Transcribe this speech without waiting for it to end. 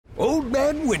Old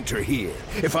Man Winter here.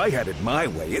 If I had it my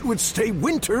way, it would stay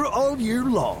winter all year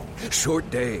long. Short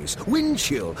days, wind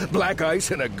chill, black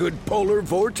ice, and a good polar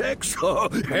vortex. Oh,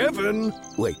 heaven.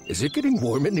 Wait, is it getting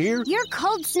warm in here? Your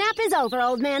cold snap is over,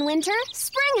 Old Man Winter.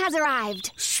 Spring has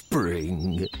arrived.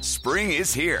 Spring. Spring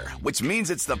is here, which means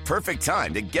it's the perfect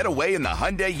time to get away in the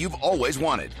Hyundai you've always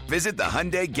wanted. Visit the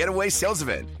Hyundai Getaway Sales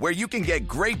Event, where you can get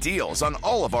great deals on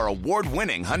all of our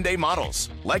award-winning Hyundai models,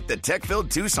 like the tech-filled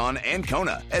Tucson and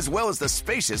Kona, as well as the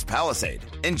spacious Palisade.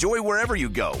 Enjoy wherever you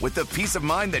go with the peace of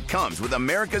mind that comes with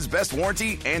America's best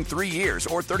warranty and 3 years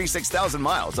or 36,000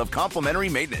 miles of complimentary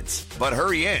maintenance. But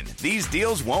hurry in, these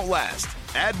deals won't last.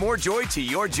 Add more joy to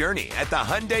your journey at the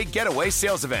Hyundai Getaway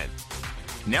Sales Event.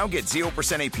 Now get 0%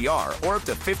 APR or up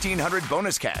to $1,500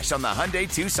 bonus cash on the Hyundai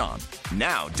Tucson.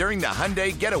 Now, during the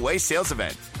Hyundai Getaway Sales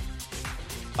Event.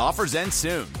 Offers end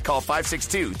soon. Call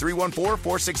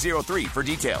 562-314-4603 for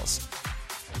details.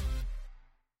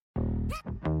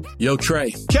 Yo,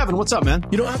 Trey. Kevin, what's up, man?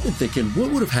 You know, I've been thinking,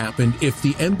 what would have happened if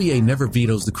the NBA never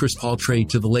vetoes the Chris Paul trade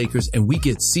to the Lakers and we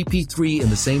get CP3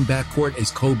 in the same backcourt as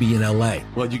Kobe in LA?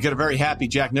 Well, you get a very happy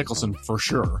Jack Nicholson for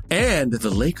sure. And the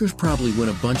Lakers probably win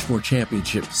a bunch more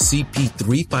championships.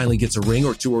 CP3 finally gets a ring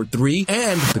or 2 or 3,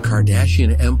 and the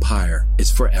Kardashian empire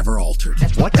is forever altered.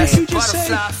 What did you just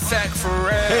say? Hey,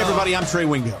 Hey, everybody, I'm Trey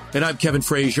Wingo. And I'm Kevin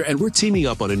Frazier, and we're teaming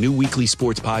up on a new weekly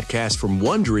sports podcast from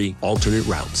Wondery, Alternate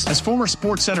Routes. As former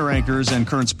Sports Center anchors and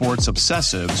current sports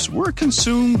obsessives, we're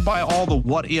consumed by all the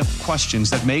what-if questions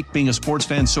that make being a sports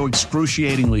fan so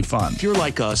excruciatingly fun. If you're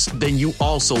like us, then you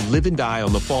also live and die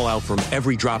on the fallout from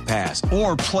every drop pass.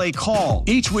 Or play call.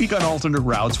 Each week on Alternate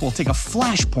Routes, we'll take a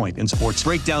flashpoint in sports,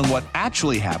 break down what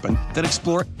actually happened, then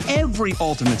explore every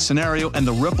alternate scenario and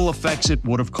the ripple effects it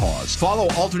would have caused. Follow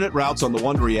Alternate Routes on the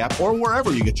Wondery app or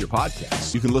wherever you get your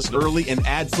podcasts. You can listen early and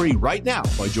ad-free right now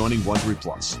by joining Wondery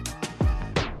Plus.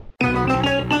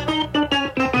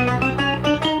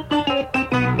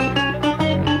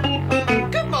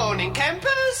 Good morning,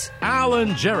 campers.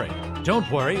 Alan Jerry. Don't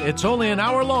worry, it's only an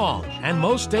hour long, and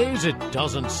most days it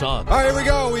doesn't suck. All right, here we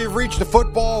go. We've reached the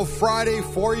Football Friday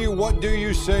for you. What do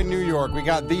you say, New York? We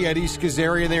got the Eddie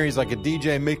Schizzeri in there. He's like a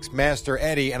DJ Mix Master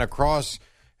Eddie. And across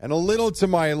and a little to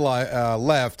my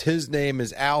left, his name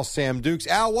is Al Sam Dukes.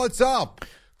 Al, what's up?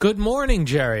 Good morning,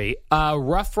 Jerry.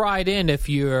 Rough ride in if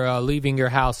you're leaving your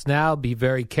house now. Be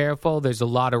very careful. There's a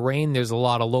lot of rain. There's a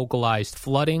lot of localized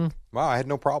flooding. Wow, I had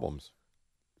no problems.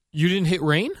 You didn't hit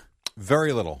rain?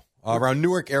 Very little. Around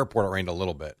Newark Airport, it rained a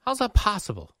little bit. How's that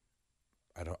possible?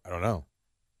 I don't know.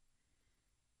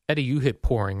 Eddie, you hit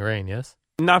pouring rain, yes?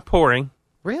 Not pouring.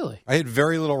 Really? I hit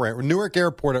very little rain. Newark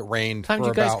Airport, it rained Time for did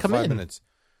you guys about come 5 in? minutes.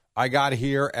 I got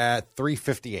here at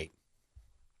 3:58,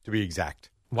 to be exact.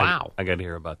 Wow. I got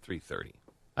here about 3:30.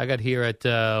 I got here at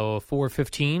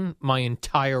 4:15. My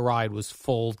entire ride was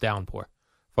full downpour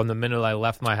from the minute I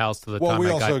left my house to the Well, time we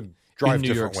I also got drive in New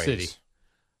different York ways. City.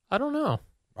 I don't know.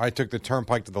 I took the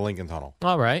turnpike to the Lincoln Tunnel.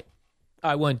 All right.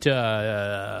 I went to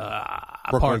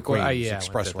Brooklyn, Parkway. Queens, I went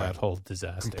to Expressway. that whole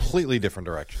disaster. Completely different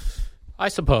directions. I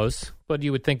suppose, but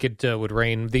you would think it would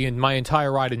rain. My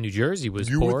entire ride in New Jersey was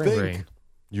You would pouring think. rain.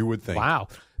 You would think. Wow.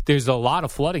 There's a lot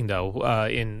of flooding, though,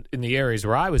 in the areas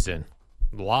where I was in.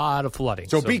 A lot of flooding.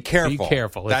 So be careful. Be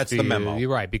careful. That's the memo. You're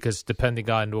right, because depending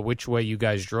on which way you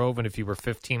guys drove and if you were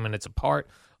 15 minutes apart,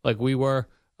 like we were,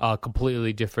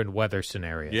 completely different weather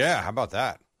scenarios. Yeah, how about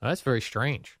that? That's very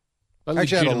strange. I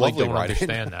Actually, I had a legitimately lovely don't ride in.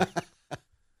 understand that.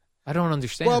 I don't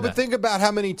understand Well, that. but think about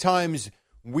how many times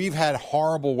we've had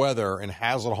horrible weather in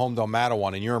Hazlet, Homedale,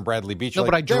 Mattawan, and you're in Bradley Beach. No,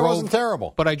 You're but like, I drove. That wasn't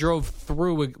terrible. But I drove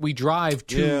through. We drive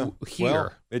to here.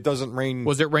 Well, it doesn't rain.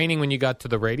 Was it raining when you got to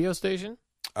the radio station?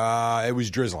 It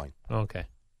was drizzling. Okay.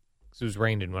 'Cause it was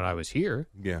raining when I was here.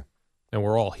 Yeah. And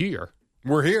we're all here.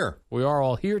 We're here. We are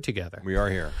all here together. We are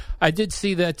here. I did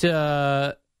see that,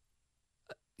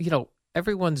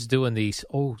 everyone's doing these.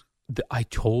 Oh, I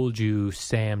told you,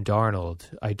 Sam Darnold.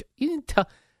 You didn't tell.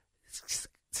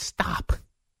 Stop.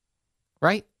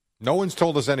 Right? No one's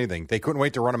told us anything. They couldn't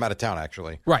wait to run him out of town,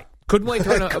 actually. Right. Couldn't wait to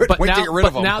run Couldn't but wait to now, get rid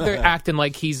of but him. now they're acting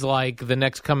like he's like the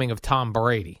next coming of Tom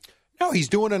Brady. No, he's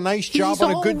doing a nice job He's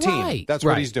on a all good team. right. That's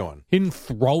Right. what he's doing. He didn't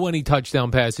throw any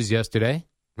touchdown passes yesterday.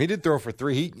 He did throw for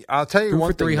 3. I'll tell you Threw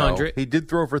one for thing, 300. though. He did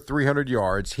throw for 300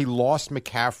 yards. He lost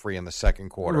McCaffrey in the second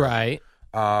quarter. Right.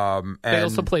 And They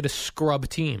also played a scrub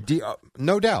team.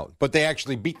 no doubt, but they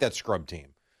actually beat that scrub team.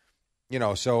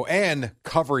 And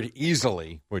covered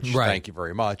easily, which Right. thank you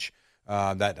very much.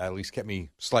 That at least kept me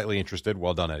slightly interested.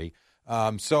 Well done, Eddie.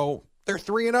 So they're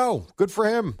 3-0. Good for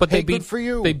him. But they good beat for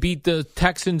you. They beat the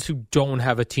Texans, who don't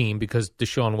have a team because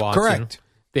Deshaun Watson. Correct.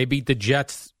 They beat the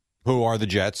Jets, Who are the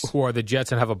Jets? Who are the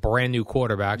Jets and have a brand new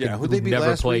quarterback who'd they beat never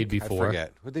last played week? before. I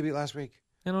forget. Who'd they beat last week?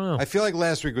 I don't know. I feel like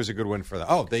last week was a good win for them.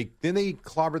 Oh, didn't they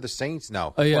clobber the Saints?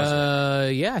 No.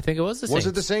 Yeah, I think it was the Saints. Was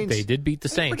it the Saints? They did beat the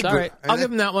Saints. pretty All good. right, I'll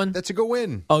give them that one. That's a good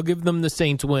win. I'll give them the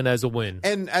Saints win as a win.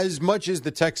 And as much as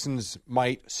the Texans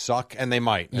might suck, and they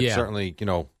might, and Yeah. certainly, and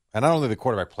not only the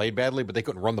quarterback played badly, but they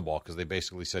couldn't run the ball because they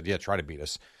basically said, yeah, try to beat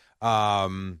us.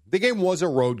 The game was a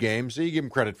road game, so you give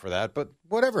him credit for that. But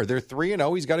whatever, they're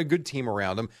 3-0. He's got a good team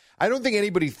around him. I don't think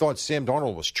anybody thought Sam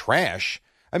Darnold was trash.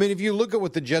 I mean, if you look at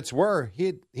what the Jets were,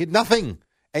 he had nothing,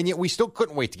 and yet we still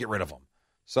couldn't wait to get rid of him.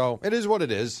 So it is what it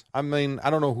is. I mean, I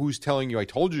don't know who's telling you I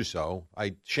told you so.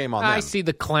 Shame on them. I see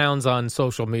the clowns on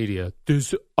social media.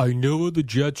 I know the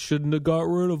Jets shouldn't have got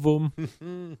rid of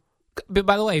him. But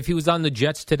by the way, if he was on the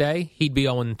Jets today, he'd be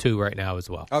 0-2 right now as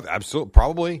well. Oh, absolutely.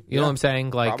 Probably. You know what I'm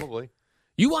saying? Like, probably.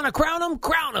 You want to crown him?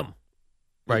 Crown him.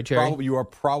 Right, Jerry? You are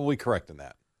probably correct in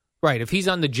that. Right. If he's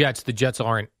on the Jets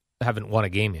haven't won a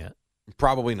game yet.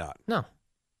 Probably not. No.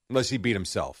 Unless he beat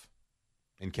himself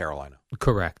in Carolina.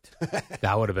 Correct.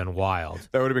 That would have been wild.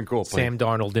 That would have been cool. Sam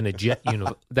Darnold in a Jet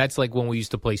uniform. That's like when we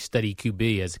used to play steady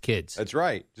QB as kids. That's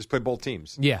right. Just play both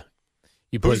teams. Yeah.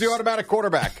 Who's the automatic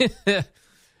quarterback?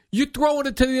 You throwing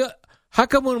it to the. How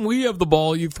come when we have the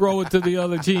ball, you throw it to the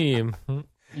other team?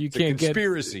 It's a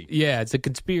conspiracy. Yeah, it's a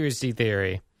conspiracy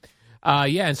theory.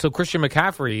 And so Christian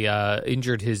McCaffrey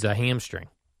injured his hamstring.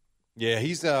 Yeah,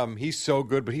 he's so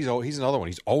good, but he's another one.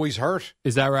 He's always hurt.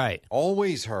 Is that right?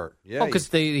 Always hurt. Yeah. Because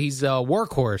he's a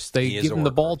workhorse. They give him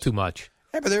the ball too much.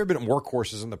 Yeah, but there have been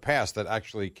workhorses in the past that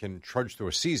actually can trudge through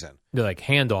a season. They're like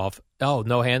handoff. Oh,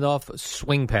 no handoff.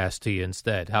 Swing pass to you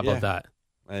instead. How about that?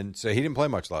 And so he didn't play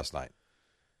much last night.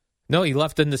 No, he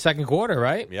left in the second quarter,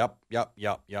 right? Yep.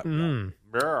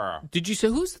 Did you say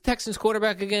who's the Texans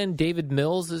quarterback again? David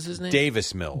Mills is his name?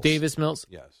 Davis Mills. Davis Mills?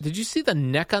 Yes. Did you see the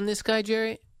neck on this guy,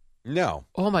 Jerry? No.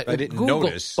 Oh, my. I didn't Google.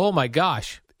 notice. Oh, my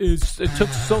gosh. It took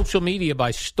social media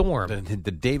by storm.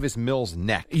 The Davis Mills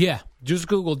neck. Yeah. Just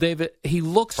Google David. He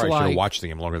looks Probably like. should have watched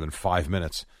him longer than 5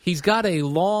 minutes. He's got a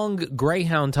long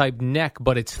Greyhound type neck,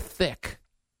 but it's thick.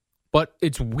 But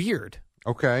it's weird.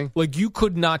 Okay. Like you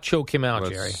could not choke him out,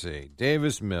 Jerry. Let's see.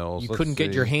 Davis Mills. You couldn't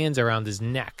get your hands around his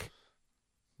neck.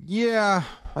 Yeah.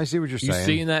 I see what you're saying. You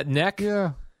seeing that neck?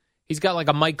 Yeah. He's got like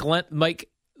a Mike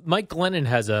Glennon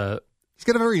has a. He's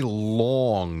got a very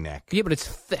long neck. Yeah, but it's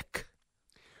thick.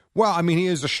 Well, I mean, he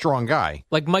is a strong guy.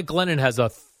 Like Mike Glennon has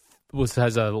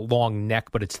a long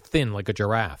neck, but it's thin like a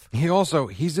giraffe.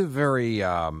 He's a very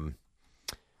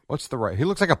what's the right? He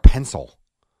looks like a pencil.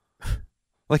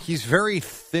 Like he's very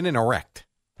thin and erect.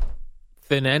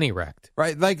 Thin and erect.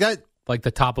 Right, like that. Like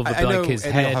the top of I know, his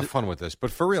and head. You'll have fun with this,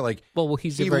 but for real, like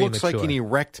he looks like an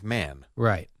erect man.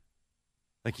 Right.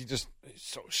 Like he's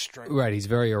so straight. Right, he's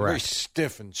very erect. Very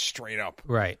stiff and straight up.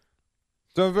 Right.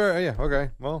 So okay.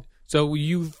 Well, so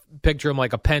you picture him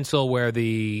like a pencil where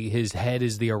his head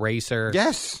is the eraser.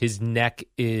 Yes. His neck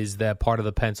is that part of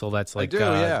the pencil that's like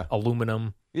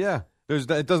aluminum. Yeah.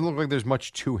 It doesn't look like there's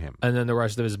much to him. And then the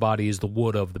rest of his body is the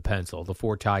wood of the pencil, the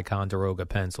Fort Ticonderoga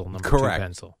pencil, number Correct. 2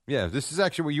 pencil. Yeah, this is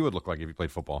actually what you would look like if you played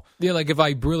football. Yeah, like if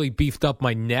I really beefed up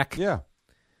my neck. Yeah.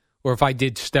 Or if I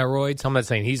did steroids. I'm not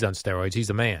saying he's on steroids. He's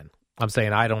a man. I'm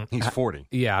saying I don't. He's 40.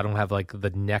 Yeah, I don't have like the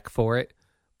neck for it.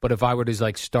 But if I were to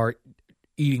like start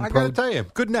eating I got to tell you,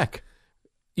 good neck.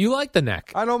 You like the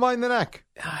neck. I don't mind the neck.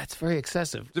 It's very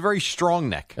excessive. It's a very strong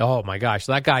neck. Oh, my gosh.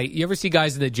 That guy, you ever see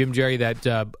guys in the gym, Jerry,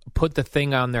 that put the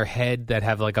thing on their head that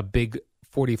have like a big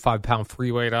 45-pound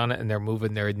free weight on it and they're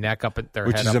moving their neck up and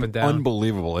their head up and down?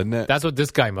 Unbelievable, isn't it? That's what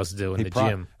this guy must do in the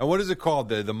gym. And what is it called?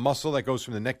 The muscle that goes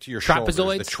from the neck to your shoulders.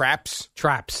 Trapezoids? The traps?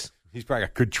 Traps. He's probably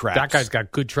got good traps. That guy's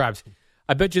got good traps.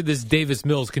 I bet you this Davis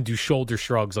Mills can do shoulder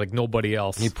shrugs like nobody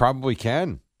else. He probably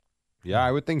can. Yeah,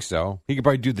 I would think so. He could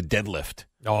probably do the deadlift.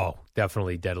 Oh,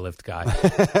 definitely deadlift guy.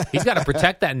 He's got to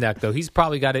protect that neck, though. He's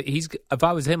probably got it. If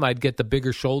I was him, I'd get the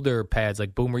bigger shoulder pads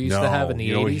like Boomer used to have in the 80s.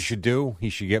 You know what he should do? He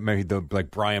should get maybe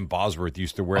like Brian Bosworth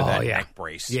used to wear that neck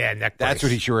brace. Yeah, neck brace. That's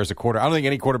what he should wear as a quarter. I don't think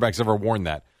any quarterback's ever worn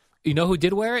that. You know who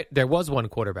did wear it? There was one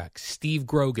quarterback, Steve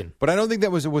Grogan. But I don't think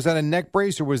that was that a neck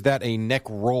brace or was that a neck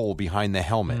roll behind the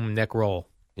helmet? Neck roll.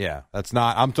 Yeah, that's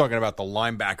not. I'm talking about the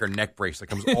linebacker neck brace that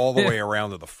comes all the way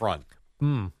around to the front.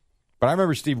 But I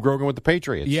remember Steve Grogan with the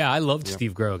Patriots. Yeah, I loved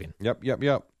Steve Grogan.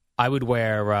 Yep. I would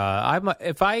wear.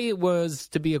 If I was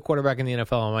to be a quarterback in the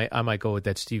NFL, I might go with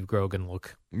that Steve Grogan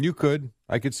look. You could.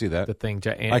 I could see that. The thing.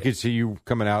 I could see you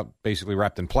coming out basically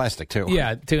wrapped in plastic too.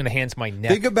 Yeah, to enhance my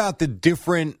neck. Think about the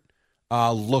different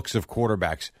looks of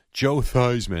quarterbacks. Joe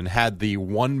Theismann had the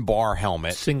 1-bar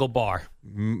helmet, single bar.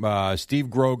 Steve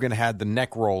Grogan had the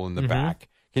neck roll in the back.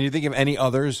 Can you think of any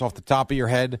others off the top of your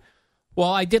head?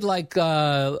 Well, I did like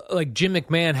Jim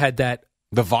McMahon had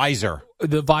the visor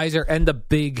and the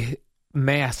big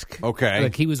mask. Okay.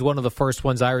 Like he was one of the first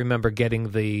ones I remember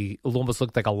getting it almost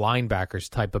looked like a linebacker's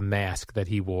type of mask that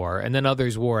he wore. And then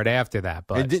others wore it after that.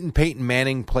 But and didn't Peyton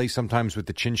Manning play sometimes with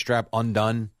the chin strap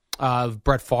undone?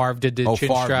 Brett Favre did the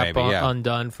chin strap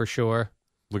undone for sure.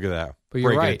 Look at that. But you're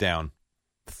breaking right. it down.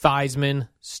 Theismann,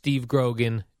 Steve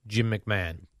Grogan, Jim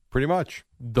McMahon. Pretty much.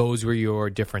 Those were your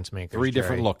difference makers. Three Jerry.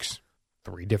 different looks.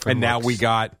 Three different And looks. now we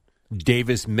got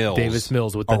Davis Mills. Davis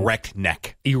Mills with erect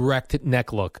neck. Erect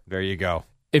neck look. There you go.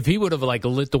 If he would have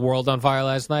lit the world on fire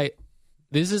last night,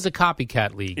 this is a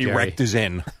copycat league, Jerry. Erect is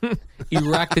in.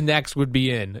 Erect necks would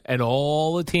be in, and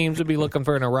all the teams would be looking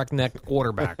for an erect neck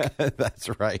quarterback. That's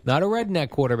right. Not a redneck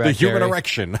quarterback. The human Jerry.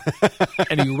 erection.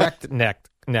 An erect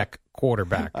neck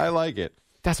quarterback. I like it.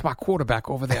 That's my quarterback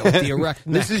over there with the erect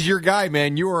neck. This is your guy,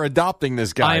 man. You are adopting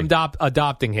this guy. I am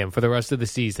adopting him for the rest of the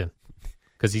season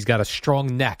because he's got a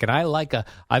strong neck, and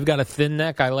I've got a thin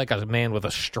neck. I like a man with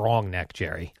a strong neck,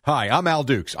 Jerry. Hi, I'm Al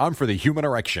Dukes. I'm for the human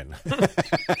erection.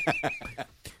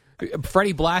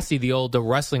 Freddie Blassie, the old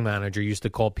wrestling manager, used to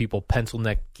call people pencil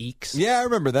neck geeks. Yeah, I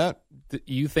remember that.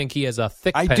 You think he has a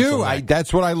thick I pencil do. neck?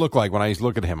 That's what I look like when I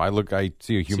look at him. I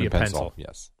see a human pencil.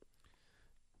 Yes.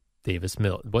 Davis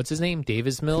Mills. What's his name?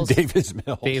 Davis Mills? Davis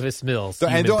Mills. Davis Mills.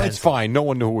 And it's fine. No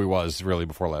one knew who he was really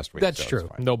before last week. That's true.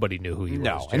 Nobody knew who he was.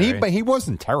 No, and he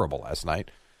wasn't terrible last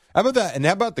night. How about that? And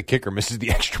how about the kicker misses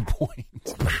the extra point?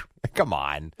 Come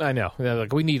on. I know.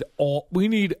 We need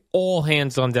all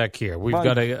hands on deck here. We've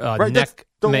got a right, neck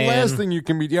the man. last thing you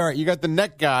can be. All right, you got the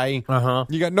neck guy. Uh-huh.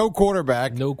 You got no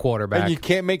quarterback. And you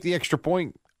can't make the extra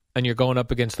point. And you're going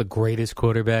up against the greatest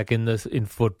quarterback in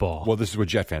football. Well, this is what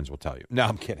Jet fans will tell you. No,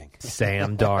 I'm kidding.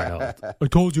 Sam Darnold. I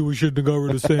told you we shouldn't have got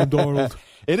rid of Sam Darnold.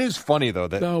 It is funny, though,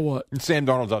 that now what? Sam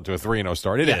Darnold's out to a 3-0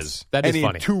 start. It is. That is and he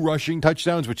funny. had 2 rushing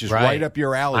touchdowns, which is right up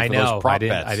your alley for those prop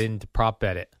bets. I didn't prop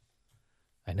bet it.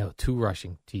 I know, 2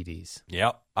 rushing TDs.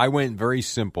 Yep. I went very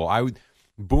simple.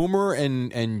 Boomer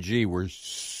and G were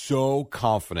so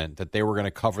confident that they were going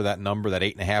to cover that number, that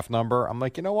 8.5 number. I'm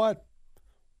like, you know what?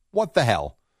 What the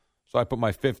hell? So I put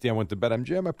my 50. I went to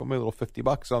BetMGM. I put my little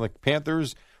 $50 on the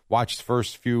Panthers. Watched the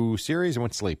first few series and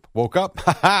went to sleep. Woke up.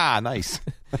 Ha ha! Nice.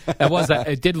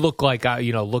 It did look like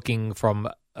looking from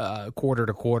quarter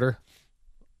to quarter,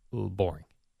 a little boring.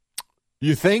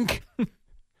 You think?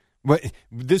 But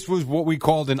this was what we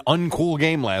called an uncool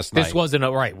game last night. This wasn't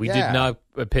right. We did not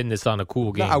pin this on a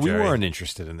cool game. No, we Jerry. weren't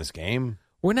interested in this game.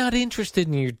 We're not interested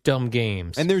in your dumb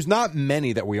games. And there's not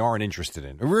many that we aren't interested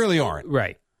in. We really aren't.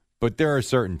 Right. But there are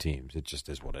certain teams. It just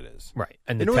is what it is. Right.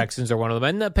 And the Texans are one of them.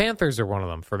 And the Panthers are one of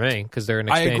them for me because they're an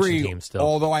expansion team still.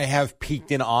 Although I have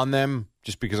peeked in on them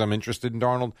just because I'm interested in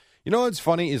Darnold. You know what's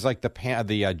funny is like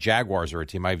the Jaguars are a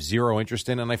team I have zero interest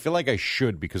in, and I feel like I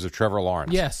should because of Trevor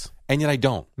Lawrence. Yes. And yet I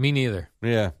don't. Me neither.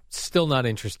 Yeah. Still not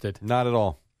interested. Not at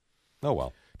all. Oh,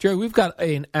 well. Jerry, we've got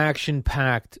an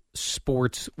action-packed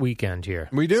sports weekend here.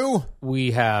 We do.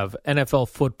 We have NFL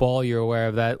football. You're aware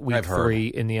of that. Week 3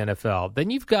 in the NFL.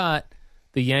 Then you've got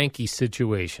the Yankees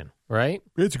situation, right?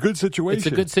 It's a good situation. It's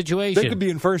a good situation. They could be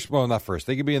in first. Well, not first.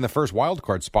 They could be in the first wild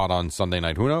card spot on Sunday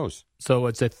night. Who knows? So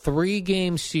it's a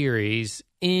 3-game series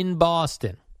in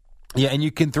Boston. Yeah, and you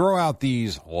can throw out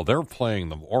these, well, they're playing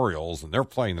the Orioles and they're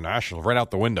playing the Nationals right out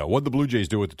the window. What did the Blue Jays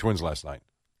do with the Twins last night?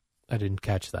 I didn't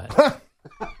catch that.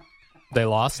 They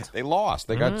lost? They lost.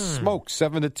 They got smoked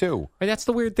 7-2. That's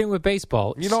the weird thing with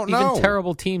baseball. You don't know. Even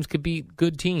terrible teams could be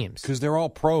good teams. Because they're all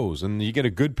pros, and you get a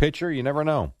good pitcher, you never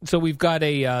know. So we've got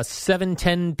a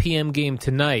 7:10 p.m. game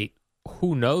tonight.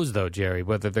 Who knows, though, Jerry,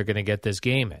 whether they're going to get this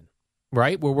game in.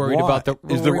 Right? We're worried about the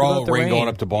Is the rain going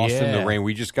up to Boston? Yeah. The rain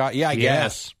we just got? Yeah, I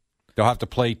guess. They'll have to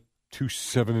play 2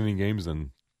 7-inning games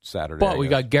on Saturday. But we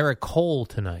got Garrett Cole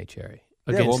tonight, Jerry,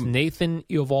 against Nathan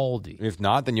Eovaldi. If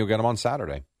not, then you'll get him on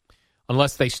Saturday.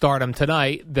 Unless they start him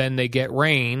tonight, then they get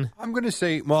rain. I'm going to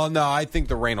say, well, no, I think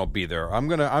the rain will be there. I'm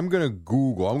going to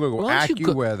Google. I'm going to go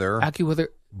AccuWeather. AccuWeather.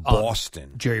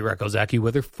 Boston. Jerry Recco's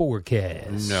AccuWeather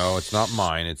forecast. No, it's not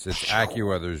mine. It's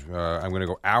AccuWeather's. I'm going to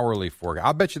go hourly forecast.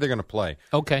 I'll bet you they're going to play.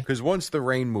 Okay. Because once the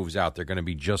rain moves out, they're going to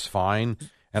be just fine.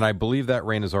 And I believe that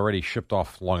rain is already shipped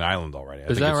off Long Island already.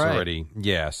 Is that right? Already,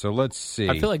 yeah, so let's see.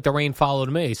 I feel like the rain followed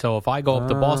me. So if I go up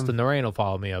to Boston, the rain will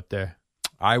follow me up there.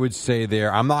 I would say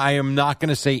there. I am not going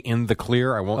to say in the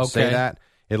clear. I won't say that.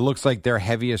 It looks like their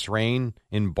heaviest rain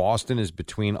in Boston is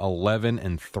between 11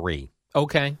 and 3.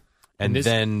 Okay. And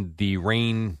then the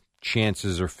rain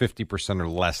chances are 50% or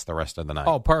less the rest of the night.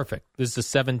 Oh, perfect. This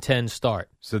is a 7:10 start.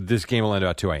 So this game will end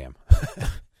about 2 a.m.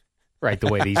 right, the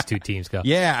way these two teams go.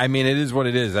 Yeah, I mean, it is what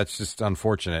it is. That's just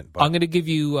unfortunate. But. I'm going to give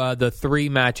you the 3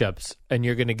 matchups, and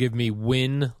you're going to give me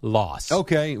win-loss.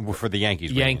 Okay, well, for the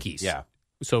Yankees. Yankees. Yeah.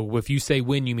 So if you say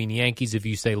win, you mean Yankees. If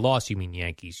you say loss, you mean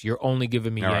Yankees. You're only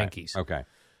giving me Yankees. Right. Okay.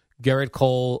 Garrett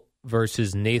Cole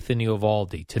versus Nathan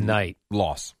Eovaldi tonight.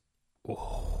 Loss.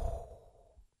 Oh.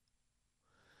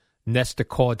 Nestor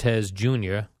Cortez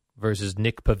Jr. versus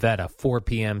Nick Pivetta, 4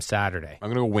 p.m. Saturday.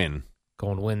 I'm going to go win.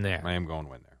 Going win there. I am going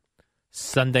win there.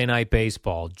 Sunday Night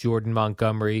Baseball, Jordan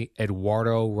Montgomery,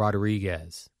 Eduardo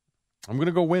Rodriguez. I'm going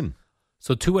to go win.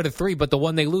 So 2 out of 3, but the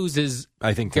one they lose is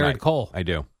I think Garrett tonight. Cole. I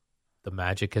do. The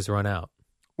magic has run out.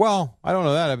 Well, I don't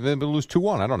know that. They'll lose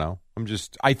 2-1. I don't know.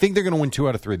 I think they're going to win 2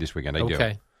 out of 3 this weekend. I do.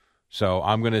 Okay. So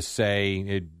I'm going to say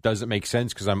it doesn't make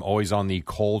sense because I'm always on the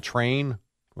Cole train.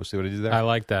 We'll see what I did there. I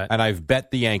like that. And I've bet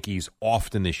the Yankees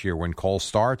often this year when Cole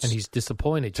starts. And he's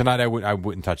disappointed. Tonight I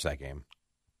wouldn't touch that game.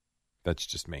 That's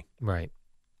just me. Right.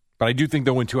 But I do think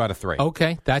they'll win 2 out of 3.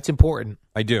 Okay, that's important.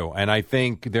 I do. And I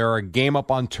think they're a game up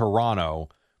on Toronto.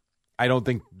 I don't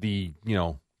think the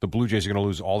Blue Jays are going to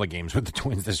lose all the games with the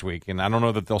Twins this week. And I don't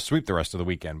know that they'll sweep the rest of the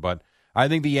weekend. But I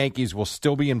think the Yankees will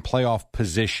still be in playoff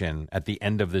position at the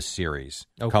end of this series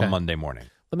come Monday morning.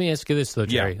 Let me ask you this, though,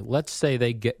 Jerry. Yeah. Let's say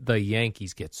the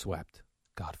Yankees get swept.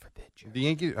 God forbid, Jerry. The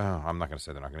Yankees, I'm not going to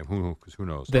say they're not going to, because who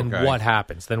knows? Then what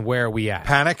happens? Then where are we at?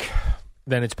 Panic.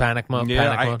 Then it's panic mode?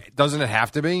 Yeah, panic mode? Doesn't it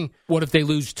have to be? What if they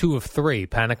lose 2 of 3?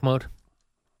 Panic mode?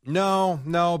 No,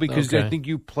 because I think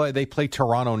they play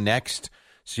Toronto next.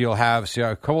 So you'll have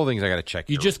a couple of things I got to check.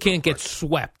 You just can't get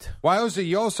swept. Well,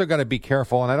 you also got to be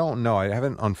careful, and I don't know. I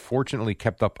haven't, unfortunately,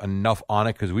 kept up enough on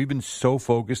it because we've been so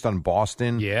focused on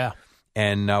Boston. Yeah.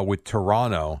 And with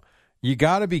Toronto, you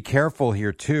got to be careful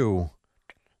here, too.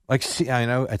 Like, I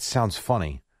know it sounds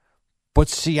funny, but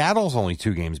Seattle's only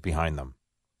 2 games behind them.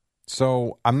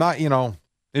 So I'm not,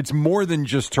 it's more than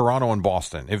just Toronto and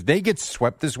Boston. If they get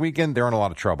swept this weekend, they're in a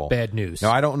lot of trouble. Bad news.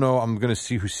 Now, I don't know. I'm going to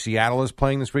see who Seattle is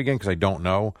playing this weekend because I don't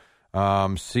know.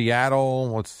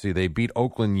 Seattle, let's see. They beat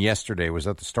Oakland yesterday. Was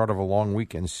that the start of a long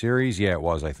weekend series? Yeah, it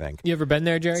was, I think. You ever been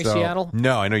there, Jerry, Seattle?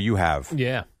 No, I know you have.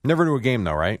 Yeah. Never to a game,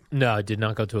 though, right? No, I did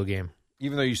not go to a game.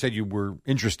 Even though you said you were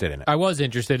interested in it. I was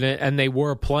interested in it, and they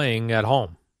were playing at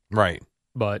home. Right.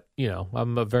 But,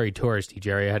 I'm a very touristy,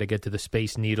 Jerry. I had to get to the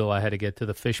Space Needle. I had to get to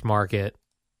the fish market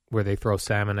where they throw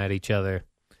salmon at each other.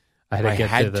 I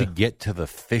had to get to the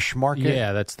fish market?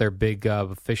 Yeah, that's their big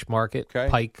fish market, okay.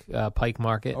 Pike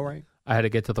market. All right. I had to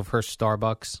get to the first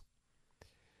Starbucks.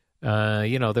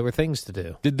 There were things to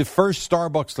do. Did the first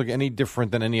Starbucks look any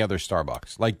different than any other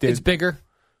Starbucks? It's bigger.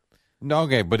 No,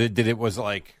 okay, but it was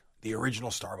like the original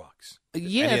Starbucks.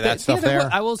 Yeah, any of that stuff there?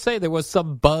 I will say there was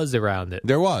some buzz around it.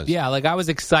 There was. Yeah, I was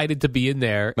excited to be in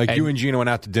there. Like you and Gino went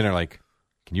out to dinner,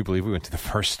 can you believe we went to the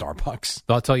first Starbucks?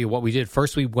 I'll tell you what we did.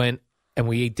 First we went and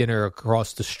we ate dinner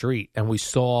across the street, and we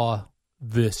saw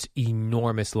this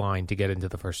enormous line to get into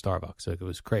the first Starbucks. It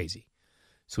was crazy.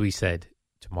 So we said,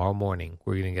 tomorrow morning,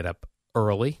 we're going to get up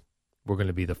early. We're going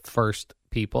to be the first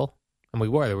people. And we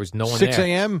were. There was no one 6 there. 6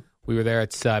 a.m.? We were there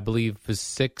at, I believe, it was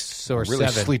 6 or really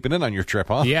 7. Sleeping in on your trip,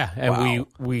 huh? Yeah, and wow.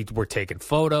 we were taking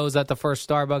photos at the first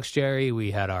Starbucks, Jerry.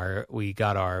 We got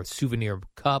our souvenir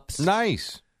cups.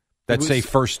 Nice. That say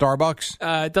first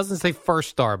Starbucks? It doesn't say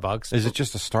first Starbucks. Is it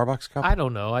just a Starbucks cup? I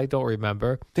don't know. I don't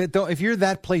remember. If you're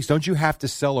that place, don't you have to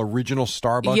sell original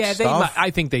Starbucks stuff? Yeah,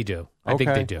 I think they do. I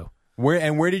think they do.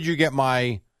 Where did you get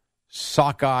my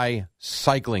Sockeye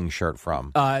cycling shirt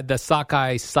from? The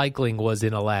Sockeye cycling was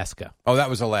in Alaska. Oh, that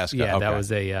was Alaska. Yeah, okay. That was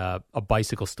a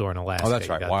bicycle store in Alaska. Oh, that's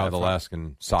right. Wild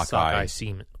Alaskan Sockeye.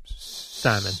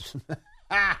 Salmon.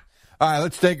 All right,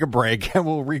 let's take a break and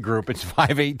we'll regroup. It's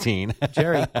 5:18.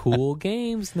 Jerry, cool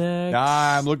games next.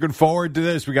 I'm looking forward to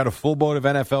this. We got a full boat of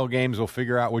NFL games. We'll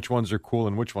figure out which ones are cool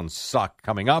and which ones suck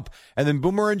coming up. And then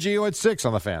Boomer and Gio at 6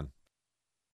 on the Fan.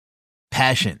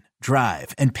 Passion,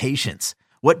 drive, and patience.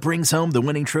 What brings home the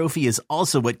winning trophy is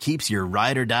also what keeps your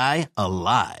ride or die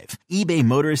alive. eBay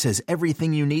Motors has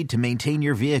everything you need to maintain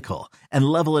your vehicle and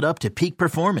level it up to peak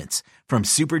performance, from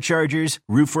superchargers,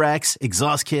 roof racks,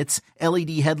 exhaust kits, LED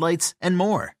headlights, and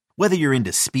more. Whether you're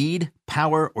into speed,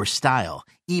 power, or style,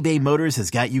 eBay Motors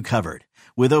has got you covered.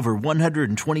 With over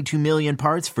 122 million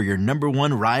parts for your number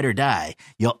one ride or die,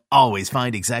 you'll always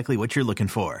find exactly what you're looking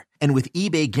for. And with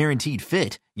eBay Guaranteed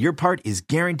Fit, your part is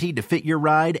guaranteed to fit your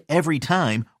ride every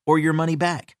time or your money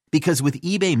back. Because with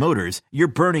eBay Motors, you're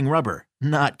burning rubber,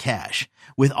 not cash.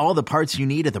 With all the parts you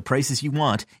need at the prices you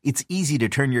want, it's easy to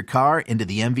turn your car into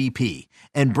the MVP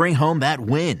and bring home that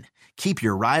win. Keep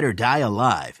your ride or die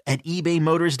alive at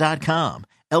ebaymotors.com.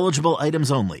 Eligible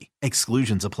items only.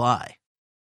 Exclusions apply.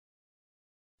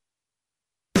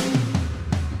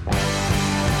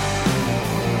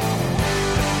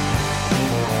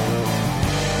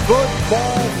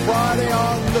 Football Friday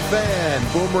on the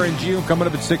Fan. Boomer and Gio coming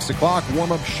up at 6 o'clock.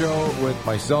 Warm-up show with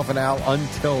myself and Al.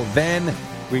 Until then,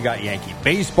 we got Yankee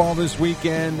baseball this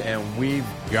weekend, and we've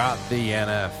got the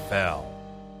NFL.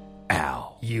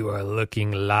 Al. You are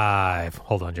looking live.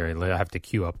 Hold on, Jerry. I have to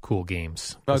queue up Cool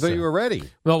Games. I thought you were ready.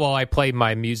 Well, I played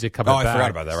my music coming back. I forgot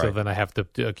about that, right. So then I have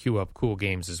to queue up Cool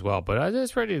Games as well. But I'm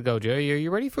just ready to go, Jerry. Are you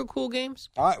ready for Cool Games?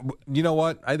 You know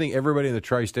what? I think everybody in the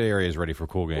tri-state area is ready for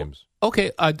Cool Games.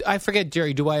 Okay. I forget,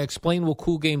 Jerry. Do I explain what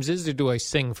Cool Games is, or do I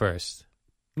sing first?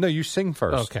 No, you sing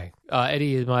first. Okay.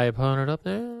 Eddie is my opponent up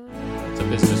there. It's a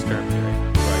business term, Jerry.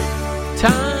 Right.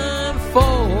 Time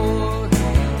for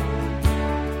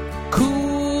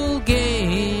Cool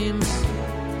Games.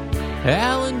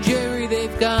 Al and Jerry,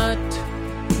 they've got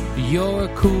your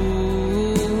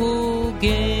Cool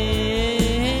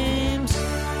Games.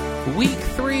 Week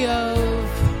 3 of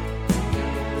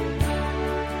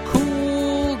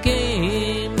Cool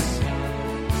Games.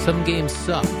 Some games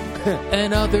suck,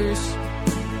 and others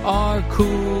are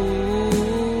cool.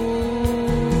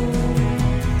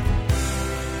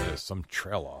 There's some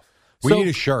trail off. We need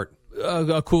a shirt.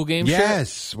 A Cool Game shirt?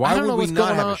 Yes. Why would we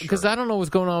not have a shirt? Because I don't know what's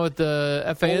going on with the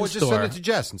FAN we'll store. just send it to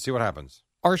Jess and see what happens.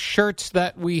 Our shirts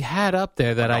that we had up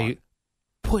there that I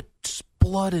put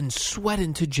blood and sweat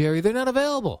into, Jerry, they're not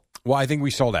available. Well, I think we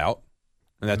sold out,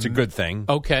 and that's a good thing.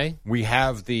 Okay. We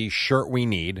have the shirt we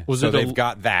need, so they've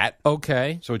got that.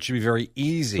 Okay. So it should be very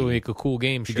easy to make a Cool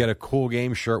Game shirt. To get a Cool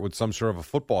Game shirt with some sort of a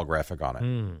football graphic on it.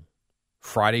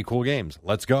 Friday Cool Games.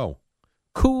 Let's go.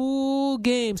 Cool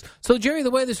Games. So, Jerry,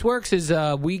 the way this works is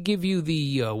we give you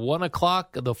the 1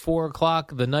 o'clock, the 4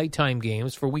 o'clock, the nighttime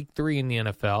games for Week 3 in the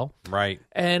NFL. Right.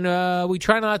 And we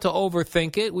try not to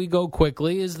overthink it. We go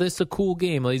quickly. Is this a cool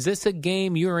game? Is this a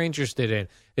game you're interested in?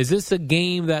 Is this a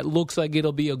game that looks like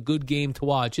it'll be a good game to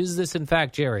watch? Is this, in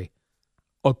fact, Jerry,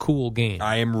 a cool game?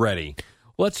 I am ready.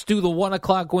 Let's do the 1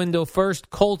 o'clock window first.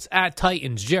 Colts at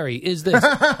Titans. Jerry, is this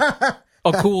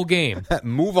a cool game?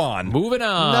 Move on. Moving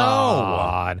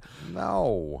on.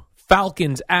 No.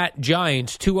 Falcons at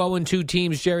Giants. 2-0-2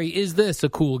 teams. Jerry, is this a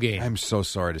cool game? I'm so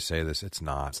sorry to say this. It's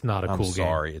not. It's not a cool game. I'm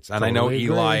sorry. And totally I know agree.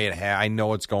 Eli. I know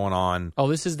what's going on. Oh,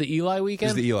 this is the Eli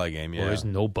weekend? This is the Eli game, yeah. Well, there's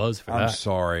no buzz for that. I'm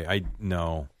sorry.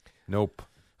 Nope.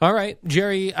 All right,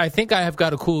 Jerry, I think I have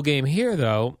got a cool game here,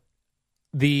 though.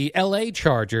 The L.A.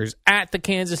 Chargers at the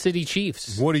Kansas City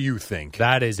Chiefs. What do you think?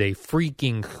 That is a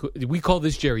freaking... We call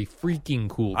this, Jerry, freaking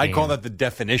cool game. I call that the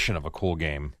definition of a cool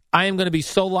game. I am going to be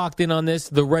so locked in on this.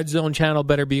 The Red Zone channel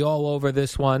better be all over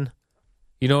this one.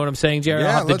 You know what I'm saying, Jerry?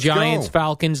 Yeah, I'll have the let's Giants, go.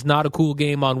 Falcons, not a cool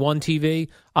game on one TV.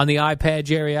 On the iPad,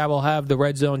 Jerry, I will have the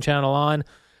Red Zone channel on.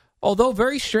 Although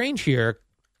very strange here,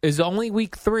 is only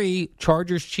Week 3,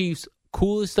 Chargers, Chiefs,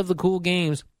 coolest of the cool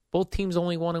games. Both teams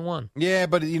only 1-1. Yeah,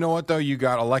 but you know what, though? You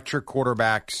got electric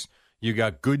quarterbacks. You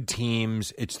got good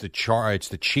teams. It's the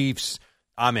Chiefs.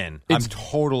 I'm in. I'm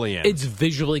totally in. It's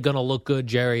visually going to look good,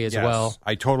 Jerry, as well.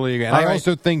 I totally agree. And I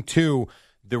also think, too,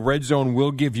 the Red Zone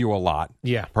will give you a lot,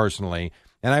 personally.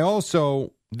 And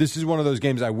this is one of those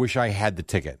games I wish I had the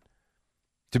ticket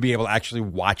to be able to actually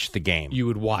watch the game. You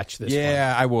would watch this one.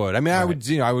 Yeah, I would. I mean, I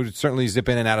would certainly zip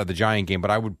in and out of the Giant game, but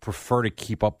I would prefer to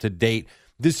keep up to date.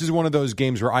 This is one of those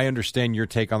games where I understand your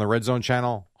take on the Red Zone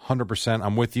channel, 100%.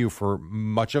 I'm with you for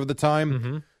much of the time.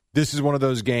 Mm-hmm. This is one of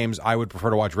those games I would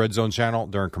prefer to watch Red Zone channel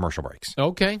during commercial breaks.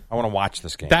 Okay. I want to watch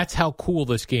this game. That's how cool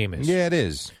this game is. Yeah, it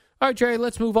is. All right, Jerry,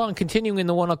 let's move on. Continuing in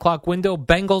the 1 o'clock window,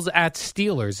 Bengals at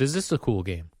Steelers. Is this a cool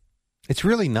game? It's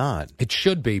really not. It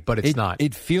should be, but it's not.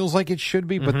 It feels like it should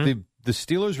be, but the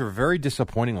Steelers were very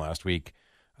disappointing last week.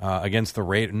 Against the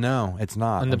Raiders. No, it's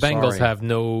not. And the Bengals have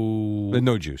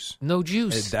no juice. No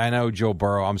juice. I know Joe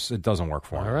Burrow. It doesn't work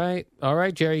for him. All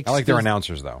right, Jerry. I like their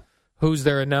announcers, though. Who's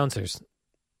their announcers?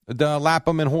 The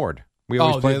Lapham and Horde. We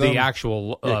always play them. The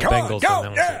actual Bengals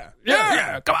announcer.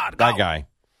 Yeah, come on, go. That guy.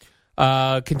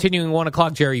 Continuing 1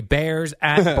 o'clock, Jerry. Bears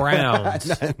at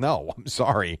Browns. No, I'm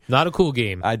sorry. Not a cool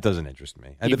game. It doesn't interest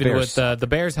me. Even with the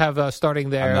Bears have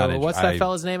starting their what's that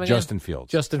fella's name again? Justin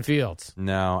Fields. Justin Fields.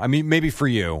 No, I mean maybe for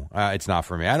you. It's not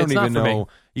for me. I don't even know.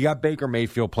 You got Baker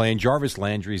Mayfield playing. Jarvis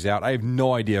Landry's out. I have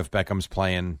no idea if Beckham's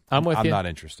playing. I'm not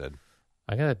interested.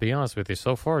 I got to be honest with you.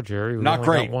 So far, Jerry, we not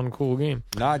great. Got one cool game.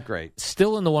 Not great.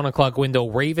 Still in the 1 o'clock window,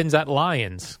 Ravens at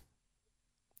Lions.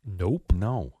 Nope.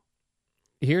 No.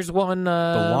 Here's one.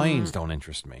 The Lions don't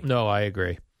interest me. No, I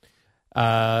agree.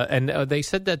 And they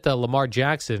said that Lamar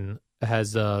Jackson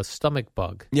has a stomach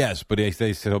bug. Yes, but they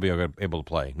said he'll be able to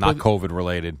play. Not COVID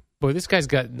related. Boy, this guy's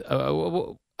got.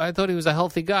 I thought he was a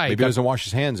healthy guy. Maybe he doesn't wash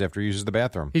his hands after he uses the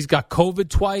bathroom. He's got COVID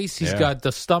twice. He's got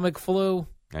the stomach flu.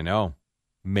 I know.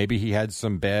 Maybe he had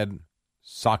some bad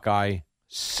sockeye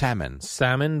Salmon.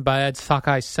 Salmon by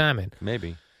Sockeye Salmon.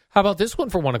 Maybe. How about this one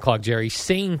for 1 o'clock, Jerry?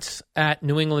 Saints at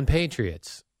New England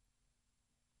Patriots.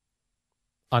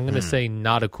 I'm going to say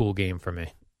not a cool game for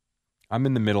me. I'm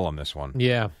in the middle on this one.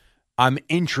 Yeah. I'm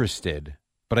interested,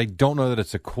 but I don't know that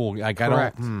it's a cool.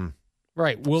 Correct.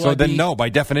 Right. No. By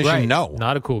definition, right. no.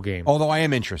 Not a cool game. Although I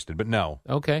am interested, but no.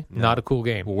 Okay. No. Not a cool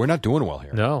game. Well, we're not doing well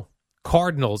here. No.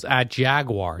 Cardinals at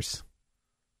Jaguars.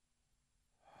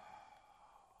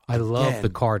 I love the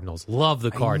Cardinals. Love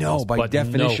the Cardinals. No, by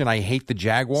definition, I hate the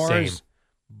Jaguars. Same.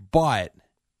 But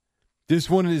this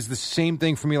one is the same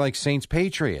thing for me like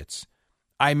Saints-Patriots.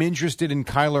 I'm interested in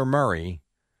Kyler Murray.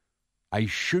 I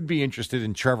should be interested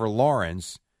in Trevor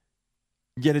Lawrence,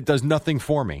 yet it does nothing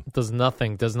for me. It does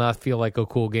nothing. Does not feel like a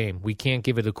cool game. We can't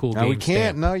give it a cool game. No, we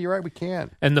can't. Stamp. No, you're right. We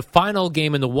can't. And the final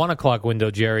game in the 1 o'clock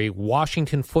window, Jerry,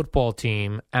 Washington football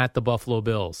team at the Buffalo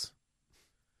Bills.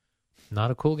 Not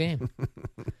a cool game.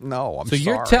 No, I'm so sorry.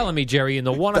 you're telling me, Jerry, in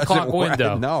the 1 o'clock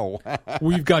window, no.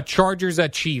 we've got Chargers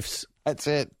at Chiefs. That's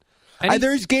it.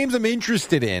 There's games I'm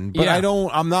interested in, but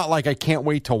I'm not like I can't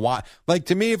wait to watch. Like,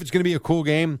 to me, if it's going to be a cool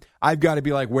game, I've got to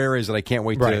be like, where is it? I can't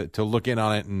wait to look in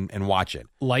on it and watch it.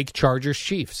 Like Chargers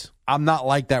Chiefs. I'm not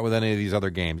like that with any of these other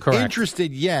games. Correct.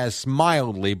 Interested, yes,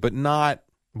 mildly, but not.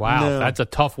 Wow, no. That's a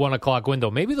tough 1 o'clock window.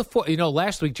 Maybe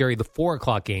last week, Jerry, the 4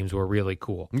 o'clock games were really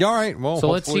cool. All right, well, so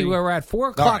let's see where we're at. 4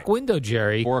 o'clock window,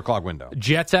 Jerry. 4 o'clock window.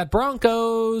 Jets at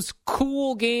Broncos.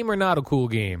 Cool game or not a cool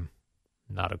game?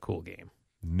 Not a cool game.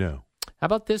 No. How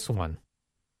about this one?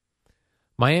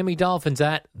 Miami Dolphins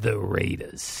at the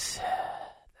Raiders.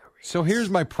 So here's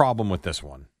my problem with this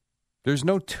one. There's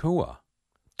no Tua.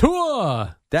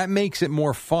 That makes it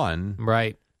more fun.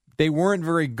 Right. They weren't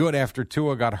very good after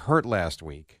Tua got hurt last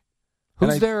week.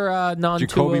 Who's their non-Tua?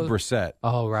 Jacoby Brissett.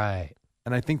 Oh, right.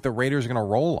 And I think the Raiders are going to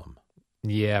roll him.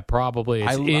 Yeah, probably.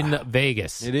 It's in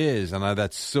Vegas. It is. And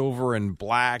that's silver and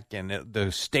black and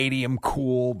the stadium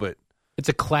cool, but... It's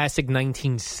a classic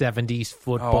 1970s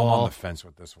football. Oh, I'm on the fence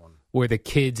with this one. Where the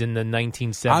kids in the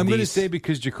 1970s... I'm going to say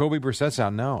because Jacoby Brissett's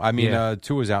out now.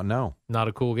 Tua's out now. Not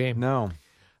a cool game. No.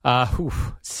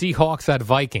 Seahawks at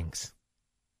Vikings.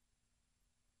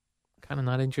 Kind of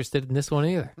not interested in this one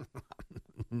either.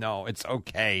 No, it's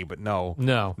okay, but no.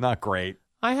 No. Not great.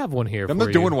 I have one here for you. I'm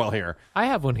not doing well here. I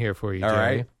have one here for you, All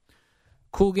Jerry. right.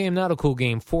 Cool game, not a cool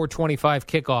game. 4:25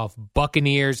 kickoff.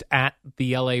 Buccaneers at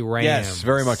the L.A. Rams. Yes,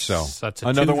 very much so. That's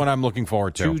another one I'm looking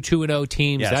forward to. 2-2-0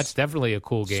 teams. Yes. That's definitely a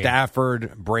cool game.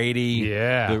 Stafford, Brady.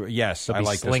 Yeah. Yes, They'll I be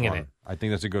like slinging this one. it. I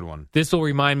think that's a good one. This will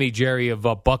remind me, Jerry, of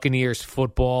Buccaneers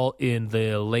football in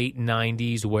the late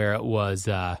 90s where it was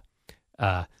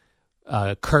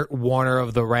Kurt Warner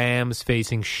of the Rams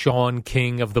facing Sean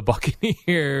King of the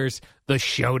Buccaneers. The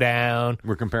showdown.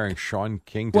 We're comparing Sean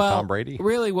King to Tom Brady?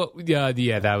 Really,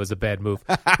 that was a bad move.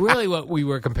 Really, what we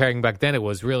were comparing back then, it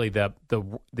was really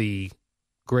the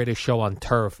greatest show on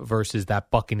turf versus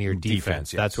that Buccaneer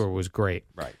defense. Yes. That's where it was great.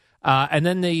 Right. And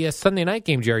then the Sunday night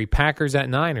game, Jerry, Packers at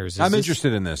Niners. I'm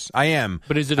interested in this. I am.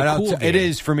 But is it a cool game? It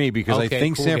is for me because I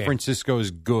think cool San game. Francisco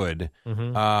is good.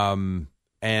 Mm-hmm.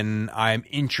 And I'm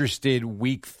interested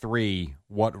week 3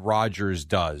 what Rodgers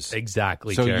does.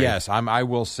 Exactly, So, Jerry. yes, I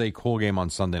will say cool game on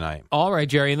Sunday night. All right,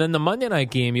 Jerry. And then the Monday night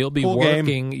game, you'll be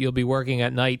working. You'll be working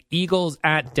at night. Eagles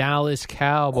at Dallas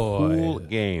Cowboys. Cool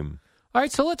game. All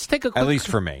right, so let's take a quick, At least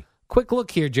for me. quick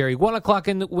look here, Jerry. 1 o'clock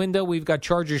in the window, we've got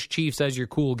Chargers Chiefs as your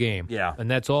cool game. Yeah.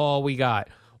 And that's all we got.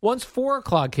 Once 4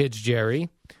 o'clock hits, Jerry,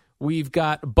 we've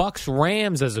got Bucks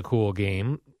Rams as a cool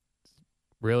game.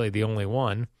 Really the only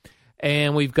one.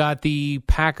 And we've got the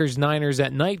Packers Niners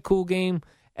at night cool game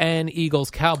and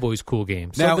Eagles Cowboys cool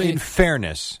game. So Now, in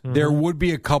fairness, there would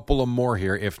be a couple of more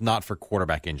here if not for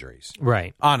quarterback injuries.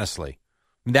 Right. Honestly.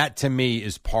 That to me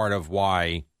is part of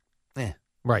why.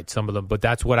 Right, some of them, but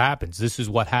that's what happens. This is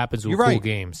what happens with You're right. cool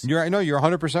games. You're right. No, you're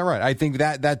 100% right. I think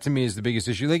that to me is the biggest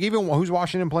issue. Like even who's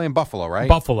Washington playing? Buffalo, right?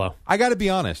 Buffalo. I got to be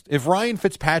honest. If Ryan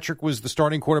Fitzpatrick was the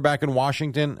starting quarterback in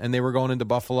Washington and they were going into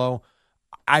Buffalo,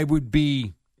 I would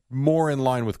be more in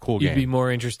line with cool game. You'd be more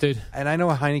interested. And I know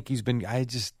Heineke's been.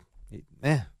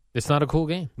 It's not a cool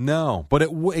game. No, but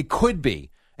it could be.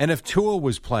 And if Tua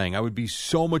was playing, I would be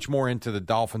so much more into the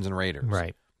Dolphins and Raiders.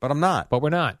 Right. But I'm not. But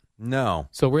we're not. No.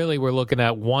 So really, we're looking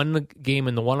at one game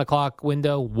in the 1 o'clock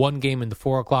window, one game in the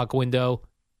 4 o'clock window,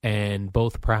 and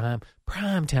both prime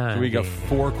time. We got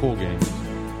 4 cool games.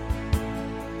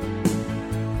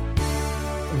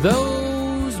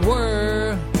 Those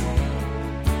were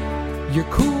your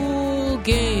cool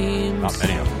games. Not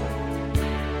many of them.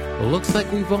 Well, looks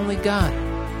like we've only got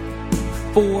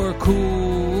 4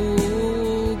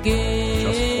 cool games.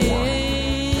 Just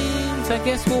 4. I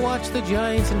guess we'll watch the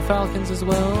Giants and Falcons as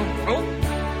well.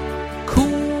 Oh.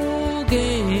 Cool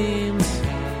games.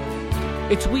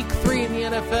 It's week 3 in the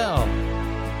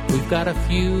NFL. We've got a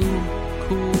few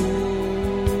cool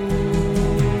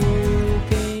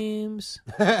games.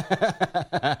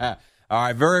 All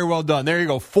right, very well done. There you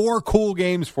go. 4 cool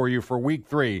games for you for week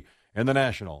 3 in the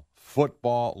National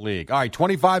Football League. All right,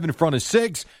 25 in front of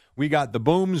 6. We got the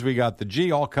Booms, we got the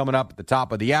G, all coming up at the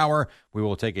top of the hour. We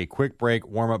will take a quick break.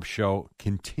 Warm-up show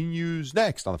continues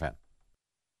next on The Fan.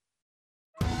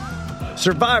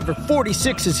 Survivor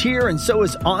 46 is here, and so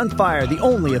is On Fire, the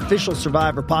only official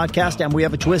Survivor podcast, and we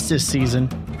have a twist this season.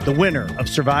 The winner of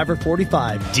Survivor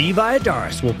 45, Dee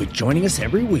Valladares, will be joining us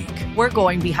every week. We're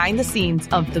going behind the scenes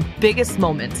of the biggest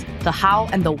moments, the how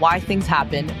and the why things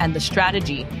happen, and the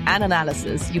strategy and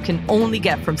analysis you can only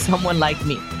get from someone like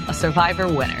me, a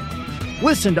Survivor winner.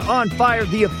 Listen to On Fire,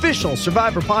 the official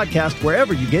Survivor podcast,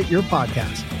 wherever you get your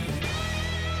podcast.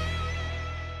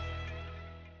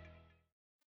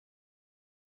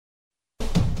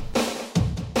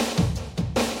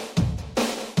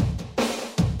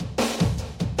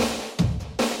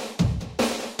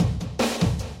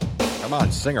 Come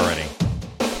on, sing already.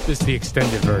 This is the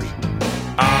extended version.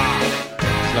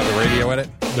 It's not the radio edit?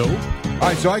 Nope. All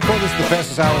right, so I call this the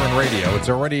fastest hour in radio. It's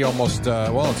already almost,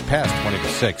 it's past 20 to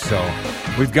 6, so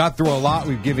we've got through a lot.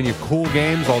 We've given you cool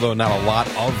games, although not a lot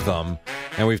of them,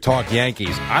 and we've talked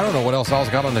Yankees. I don't know what else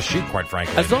got on the sheet, quite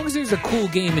frankly. As long as there's a cool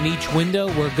game in each window,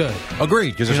 we're good.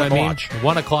 Agreed, because there's something to watch.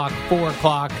 1 o'clock, 4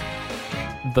 o'clock,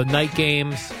 the night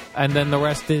games, and then the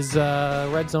rest is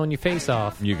Red Zone, you face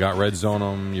off. You got Red Zone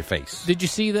on your face. Did you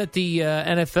see that the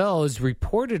NFL is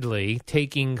reportedly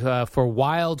taking for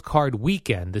Wild Card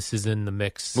Weekend? This is in the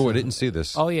mix. Oh, I didn't see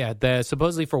this. Oh, yeah.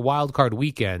 Supposedly for Wild Card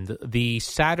Weekend, the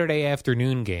Saturday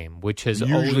afternoon game, which has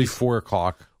usually 4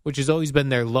 o'clock, which has always been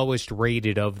their lowest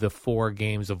rated of the 4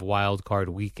 games of Wild Card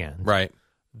Weekend. Right.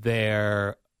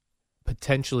 They're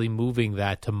potentially moving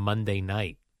that to Monday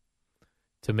night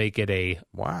to make it a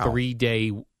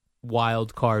 3-day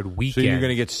Wild Card Weekend. So you're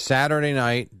going to get Saturday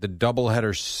night, the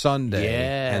doubleheader Sunday,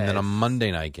 and then a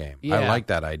Monday night game. Yeah. I like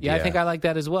that idea. Yeah, I think I like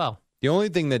that as well. The only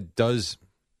thing that does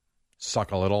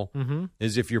suck a little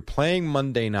is if you're playing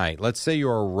Monday night. Let's say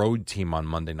you're a road team on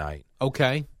Monday night.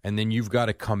 Okay. And then you've got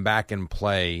to come back and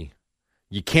play.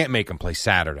 You can't make them play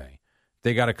Saturday.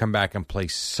 They got to come back and play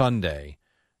Sunday.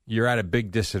 You're at a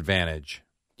big disadvantage.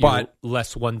 But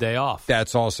less 1 day off.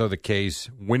 That's also the case.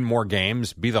 Win more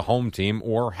games, be the home team,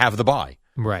 or have the bye.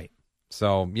 Right.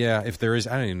 So, yeah, if there is,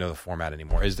 I don't even know the format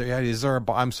anymore. Is there a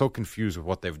bye? I'm so confused with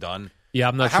what they've done. Yeah,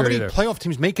 I'm not sure How many either. playoff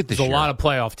teams make it this year? There's a lot of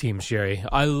playoff teams, Jerry.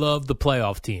 I love the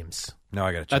playoff teams. No,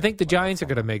 I got to check. I think the Giants are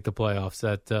going to make the playoffs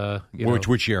at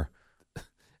which year?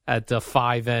 At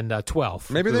 5 and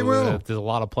 12. Maybe they will. There's a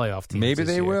lot of playoff teams. Maybe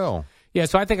they year. will. Yeah,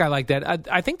 so I think I like that.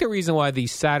 I think the reason why the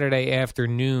Saturday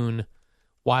afternoon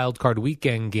Wild Card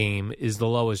Weekend game is the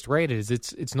lowest rated is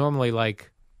it's normally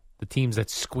like the teams that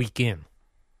squeak in,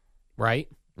 right?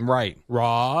 Right.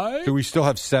 Do we still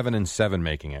have 7 and 7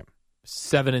 making it?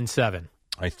 7 and 7.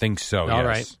 I think so. All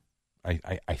yes.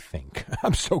 Right. I think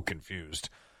I'm so confused.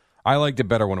 I liked it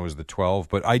better when it was the 12,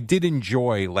 but I did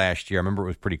enjoy last year. I remember it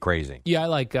was pretty crazy. Yeah, I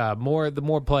like the more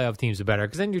playoff teams, the better.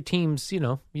 Because then your teams,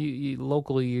 you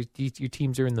locally, your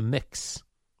teams are in the mix.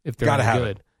 If they're gotta have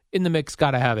good. it. In the mix,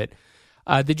 got to have it.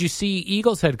 Did you see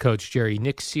Eagles head coach, Jerry,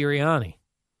 Nick Sirianni?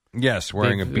 Yes,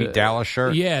 wearing a Beat Dallas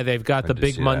shirt. Yeah, they've got the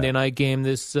big Monday night game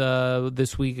this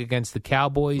week against the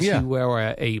Cowboys. Yeah. He wore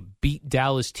a Beat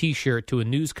Dallas T-shirt to a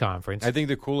news conference. I think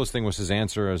the coolest thing was his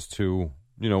answer as to,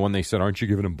 when they said, aren't you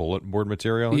giving him bulletin board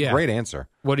material? Yeah. Great answer.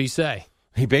 What did he say?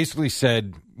 He basically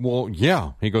said, well,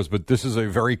 yeah. He goes, but this is a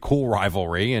very cool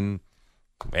rivalry, and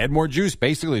add more juice,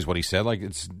 basically, is what he said. Like,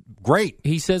 it's great.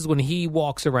 He says when he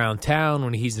walks around town,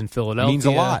 when he's in Philadelphia, means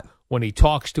a lot. When he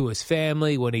talks to his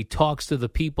family, when he talks to the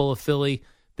people of Philly,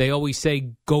 they always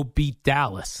say, go beat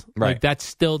Dallas. Right. Like, that's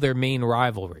still their main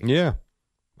rivalry. Yeah.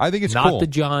 I think it's not cool. the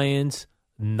Giants,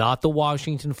 not the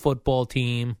Washington football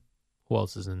team. Who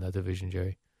else is in that division,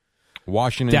 Jerry?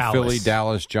 Washington, Dallas. Philly,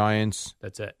 Dallas, Giants.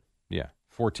 That's it. Yeah.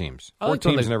 4 teams. I 4 liked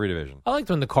when teams the- in every division. I liked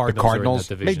when the The Cardinals Cardinals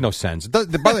were in that division. made no sense. By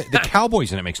the way, the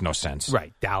Cowboys in it makes no sense.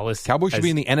 Right. Dallas. Cowboys should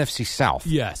be in the NFC South.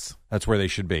 Yes. That's where they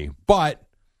should be. But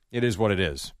it is what it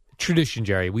is. Tradition,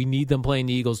 Jerry. We need them playing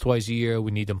the Eagles twice a year. We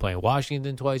need them playing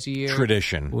Washington twice a year.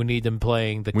 Tradition. We need them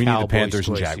playing the We need the Cowboys Panthers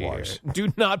and twice a Jaguars. year.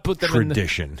 Do not put them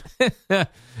Tradition. in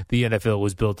the NFL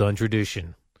was built on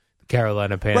tradition. The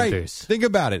Carolina Panthers. Right. Think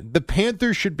about it. The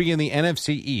Panthers should be in the NFC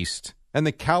East, and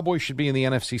the Cowboys should be in the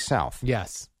NFC South.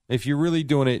 Yes. If you're really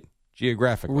doing it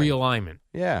geographically. Realignment.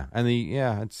 Yeah, and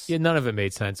it's none of it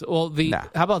made sense. Well,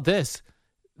 how about this?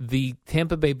 The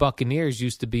Tampa Bay Buccaneers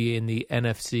used to be in the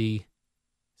NFC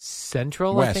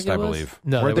Central, West, I think it was. believe.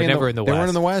 No, they were never in the West. They weren't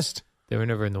in the West? They were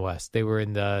never in the West. They were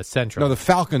in the Central. No, the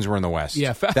Falcons were in the West.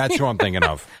 Yeah, that's who I'm thinking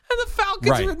of. And the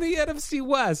Falcons Right. were in the NFC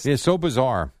West. Yeah, so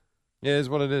bizarre. It is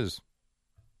what it is.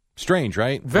 Strange,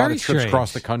 right? Very a lot of trips strange.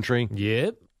 across the country.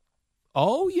 Yep.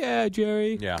 Oh, yeah,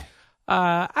 Jerry. Yeah.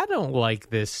 I don't like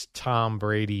this Tom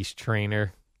Brady's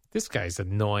trainer. This guy's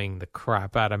annoying the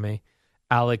crap out of me.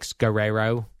 Alex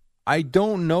Guerrero. I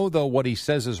don't know, though, what he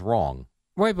says is wrong.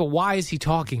 Right, but why is he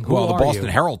talking? Who Well, the are Boston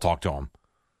you? Herald talked to him.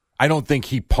 I don't think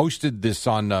he posted this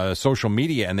on social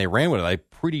media and they ran with it. I'm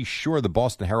pretty sure the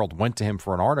Boston Herald went to him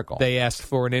for an article. They asked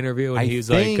for an interview, and I he was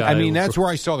think, like, I mean, that's where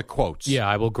I saw the quotes. Yeah,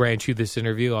 I will grant you this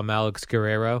interview. I'm Alex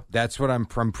Guerrero. That's what I'm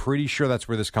pretty sure that's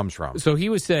where this comes from. So he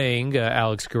was saying,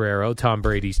 Alex Guerrero, Tom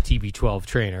Brady's TB12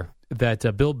 trainer, that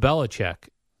Bill Belichick,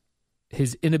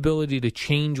 his inability to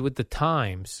change with the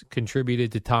times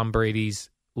contributed to Tom Brady's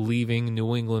leaving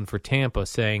New England for Tampa,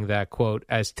 saying that, quote,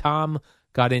 as Tom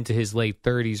got into his late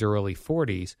 30s or early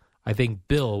 40s, I think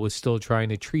Bill was still trying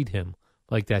to treat him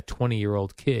like that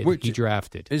 20-year-old kid Which he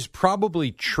drafted. Is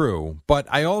probably true, but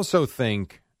I also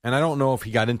think, and I don't know if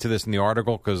he got into this in the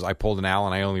article because I pulled an Al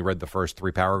and I only read the first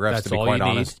 3 paragraphs, That's to be all quite you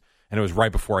need. honest, and it was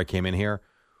right before I came in here.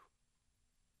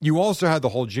 You also had the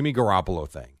whole Jimmy Garoppolo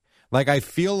thing. Like, I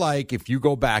feel like if you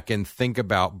go back and think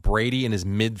about Brady in his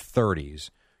mid-30s,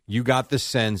 you got the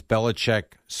sense Belichick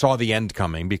saw the end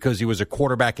coming because he was a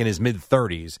quarterback in his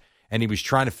mid-30s and he was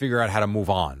trying to figure out how to move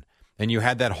on. And you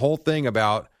had that whole thing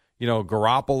about,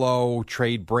 Garoppolo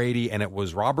trade Brady, and it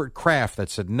was Robert Kraft that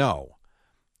said no.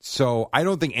 So I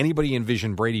don't think anybody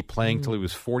envisioned Brady playing till he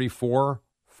was 44,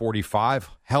 45,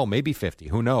 hell, maybe 50.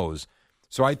 Who knows?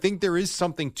 So I think there is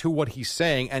something to what he's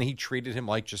saying, and he treated him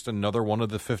like just another one of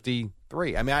the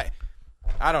 53. I mean,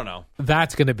 I don't know.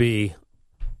 That's going to be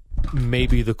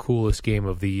maybe the coolest game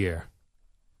of the year.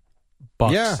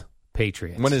 Bucks,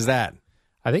 Patriots. When is that?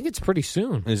 I think it's pretty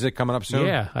soon. Is it coming up soon?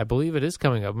 Yeah, I believe it is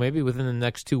coming up. Maybe within the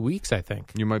next 2 weeks, I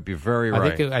think. You might be very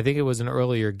right. I think it was an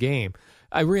earlier game.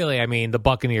 The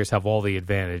Buccaneers have all the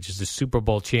advantage. It's the Super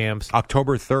Bowl champs.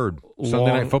 October 3rd,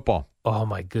 Sunday Night Football. Oh,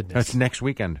 my goodness. That's next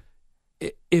weekend.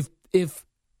 If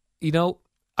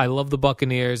I love the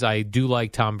Buccaneers. I do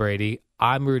like Tom Brady.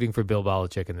 I'm rooting for Bill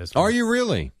Belichick in this one. Are you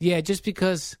really? Yeah, just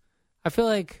because I feel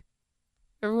like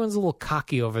everyone's a little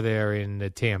cocky over there in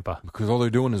Tampa. Because all they're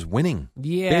doing is winning.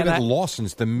 Yeah. They haven't lost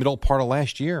since the middle part of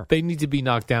last year. They need to be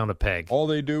knocked down a peg. All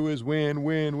they do is win,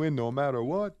 win, win, no matter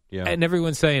what. Yeah. And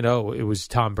everyone's saying, it was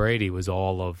Tom Brady was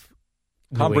all of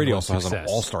Tom New Brady England's also has success.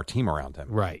 an all-star team around him.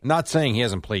 Right. Not saying he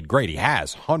hasn't played great. He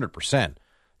has, 100%.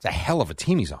 It's a hell of a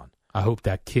team he's on. I hope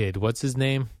that kid, what's his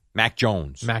name? Mac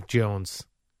Jones. Mac Jones.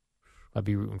 I'll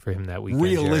be rooting for him that weekend.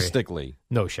 Realistically, Jerry.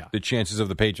 No shot. The chances of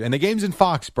the Patriots. And the game's in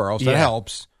Foxborough, so that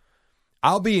helps.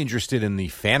 I'll be interested in the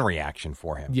fan reaction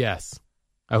for him. Yes.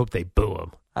 I hope they boo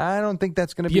him. I don't think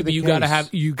that's going to be the case.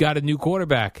 You got a new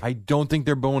quarterback. I don't think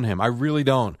they're booing him. I really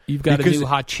don't. You've got a new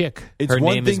hot chick. Her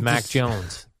name is Mac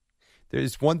Jones.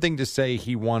 There's one thing to say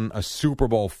he won a Super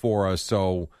Bowl for us,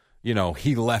 so,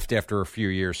 he left after a few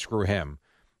years. Screw him.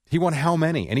 He won how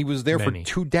many? And he was there for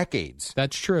 2 decades.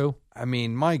 That's true. I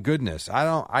mean, my goodness.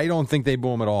 I don't think they boo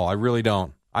him at all. I really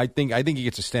don't. I think he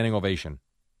gets a standing ovation.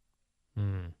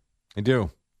 I do.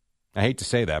 I hate to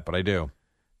say that, but I do.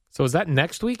 So is that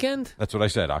next weekend? That's what I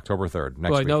said, October 3rd.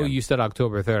 Next I know weekend. you said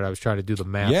October 3rd. I was trying to do the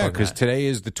math. Yeah, because today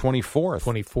is the 24th.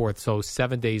 24th. So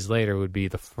 7 days later would be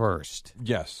the 1st.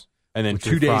 Yes. And then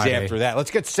 2 days Friday. after that.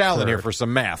 Let's get Sal in here for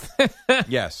some math.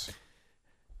 Yes.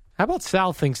 How about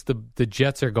Sal thinks the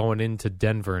Jets are going into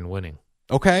Denver and winning?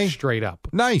 Okay. Straight up.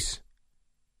 Nice.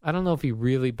 I don't know if he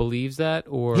really believes that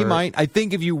or... He might. I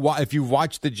think if you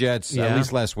watched the Jets, at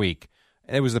least last week,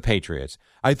 it was the Patriots.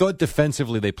 I thought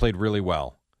defensively they played really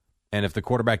well. And if the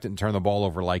quarterback didn't turn the ball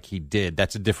over like he did,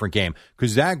 that's a different game.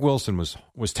 Because Zach Wilson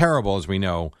was terrible, as we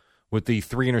know, with the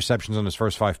 3 interceptions on his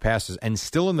first 5 passes. And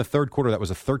still in the third quarter, that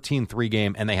was a 13-3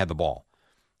 game, and they had the ball.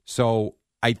 So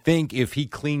I think if he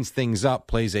cleans things up,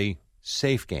 plays a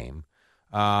safe game,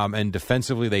 and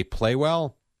defensively they play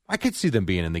well, I could see them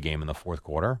being in the game in the fourth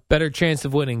quarter. Better chance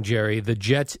of winning, Jerry, the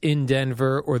Jets in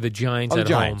Denver or the Giants at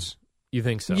Giants. home? You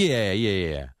think so?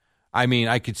 Yeah. I mean,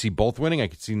 I could see both winning. I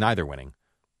could see neither winning.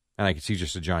 And I could see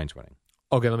just the Giants winning.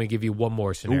 Okay, let me give you one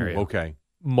more scenario. Ooh, okay.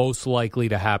 Most likely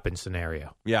to happen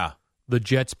scenario. Yeah. The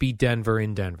Jets beat Denver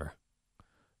in Denver.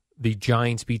 The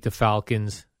Giants beat the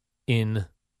Falcons in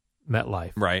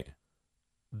MetLife. Right.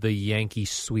 The Yankees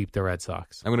sweep the Red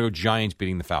Sox. I'm going to go Giants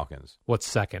beating the Falcons. What's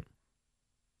second?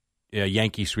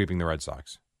 Yankees sweeping the Red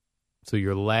Sox. So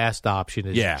your last option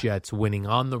is Jets winning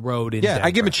on the road in Denver. I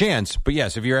give them a chance. But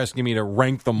yes, if you're asking me to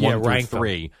rank them 1 through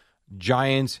 3,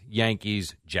 Giants,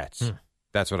 Yankees, Jets.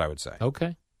 That's what I would say.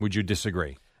 Okay. Would you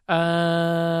disagree?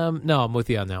 No, I'm with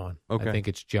you on that one. Okay. I think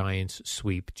it's Giants,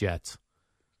 sweep, Jets.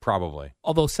 Probably.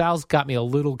 Although Sal's got me a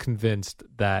little convinced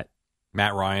that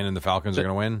Matt Ryan and the Falcons are going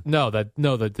to win? No,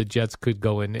 that the Jets could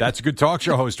go in. That's a good talk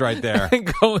show host right there.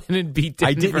 Go in and beat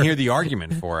Denver. I didn't hear the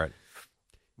argument for it.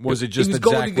 Was it just that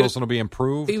Zach Wilson will be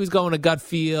improved? He was going to gut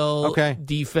feel, okay.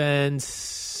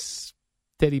 Defense,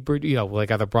 Teddy Bridge.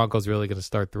 Are the Broncos really going to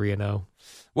start 3-0?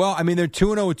 Well, I mean, they're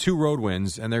 2-0 with 2 road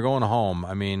wins, and they're going home.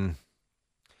 I mean,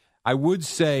 I would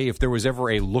say if there was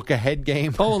ever a look-ahead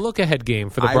game. Oh, a look-ahead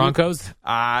game for the Broncos?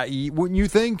 Wouldn't you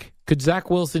think? Could Zach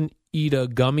Wilson eat a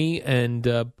gummy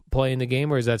and play in the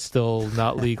game, or is that still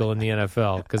not legal in the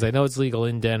NFL? Because I know it's legal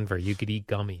in Denver. You could eat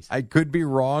gummies. I could be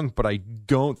wrong, but I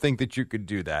don't think that you could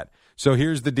do that. So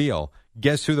here's the deal.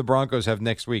 Guess who the Broncos have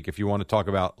next week if you want to talk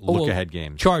about look-ahead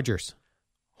games? Chargers.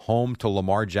 Home to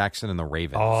Lamar Jackson and the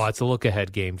Ravens. Oh, it's a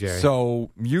look-ahead game, Jerry. So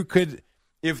you could,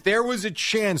 if there was a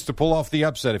chance to pull off the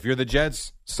upset, if you're the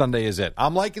Jets, Sunday is it.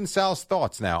 I'm liking Sal's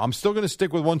thoughts now. I'm still going to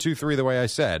stick with 1, 2, 3 the way I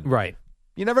said. Right.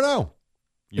 You never know.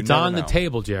 It's on the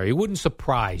table, Jerry. It wouldn't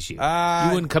surprise you.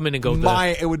 You wouldn't come in and go,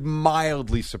 it would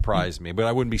mildly surprise me, but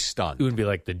I wouldn't be stunned. You wouldn't be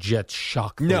like the Jets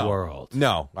shock the world.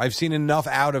 No. I've seen enough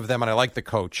out of them, and I like the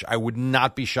coach. I would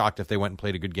not be shocked if they went and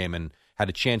played a good game and had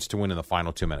a chance to win in the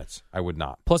final 2 minutes. I would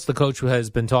not. Plus, the coach has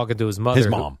been talking to his mother, his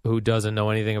mom, who doesn't know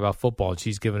anything about football, and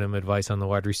she's giving him advice on the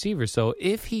wide receiver. So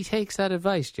if he takes that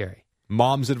advice, Jerry.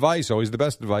 Mom's advice, always the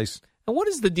best advice. And what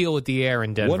is the deal with the air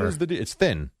in Denver? What is the deal? It's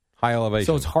thin. High elevation.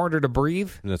 So it's harder to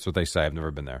breathe? That's what they say. I've never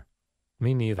been there.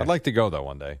 Me neither. I'd like to go, though,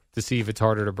 one day. To see if it's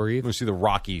harder to breathe? We'll see the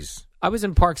Rockies. I was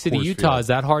in Park City, Utah. Is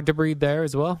that hard to breathe there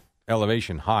as well?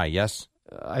 Elevation high, yes.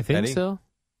 I think so.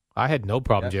 I had no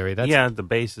problem, Jerry. The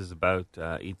base is about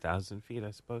 8,000 feet, I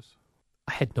suppose.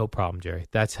 I had no problem, Jerry.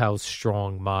 That's how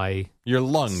strong your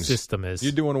lungs system is.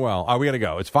 You're doing well. We got to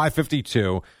go. It's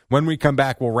 5:52. When we come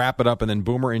back, we'll wrap it up, and then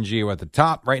Boomer and Gio at the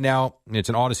top. Right now, it's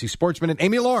an Odyssey Sports Minute.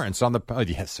 Amy Lawrence on the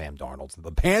Sam Darnold.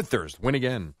 The Panthers win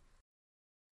again.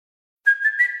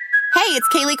 Hey, it's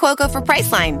Kaylee Cuoco for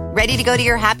Priceline. Ready to go to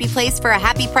your happy place for a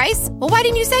happy price? Well, why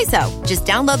didn't you say so? Just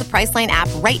download the Priceline app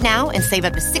right now and save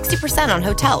up to 60% on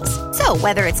hotels. So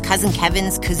whether it's Cousin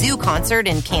Kevin's Kazoo Concert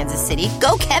in Kansas City,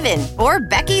 go Kevin, or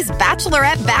Becky's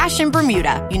Bachelorette Bash in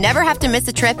Bermuda, you never have to miss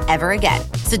a trip ever again.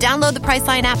 So download the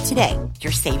Priceline app today.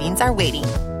 Your savings are waiting.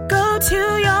 Go to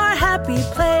your happy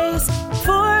place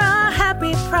for a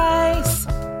happy price.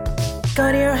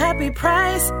 Go to your happy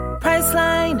price,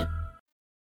 Priceline.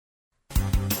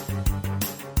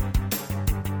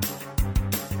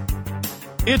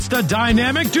 It's the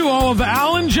dynamic duo of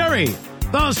Al and Jerry,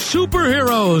 the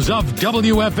superheroes of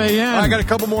WFAN. I got a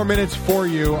couple more minutes for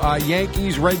you.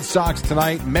 Yankees, Red Sox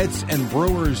tonight, Mets and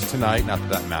Brewers tonight. Not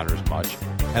that matters much.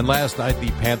 And last night, the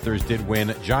Panthers did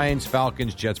win. Giants,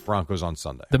 Falcons, Jets, Broncos on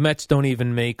Sunday. The Mets don't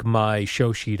even make my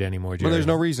show sheet anymore, Jerry. Well, there's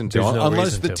no reason to.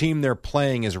 Unless the team they're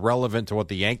playing is relevant to what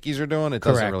the Yankees are doing, it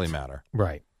doesn't really matter.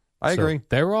 Right. I agree.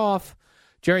 They're off.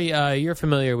 Jerry, you're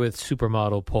familiar with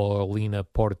supermodel Paulina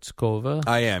Porizkova?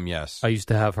 I am, yes. I used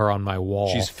to have her on my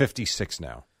wall. She's 56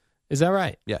 now. Is that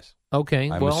right? Yes. Okay.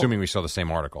 I'm assuming we saw the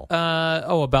same article.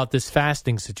 About this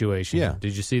fasting situation. Yeah.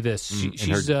 Did you see this?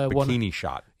 She's her bikini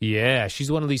shot. Yeah,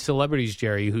 she's one of these celebrities,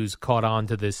 Jerry, who's caught on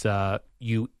to this.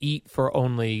 You eat for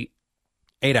only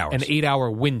 8 hours, an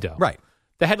 8-hour window. Right.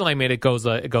 The headline made it goes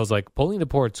like Paulina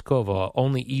Porizkova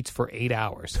only eats for 8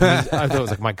 hours. I thought it was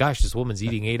like, my gosh, this woman's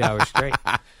eating 8 hours straight.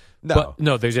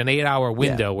 No, there's an 8-hour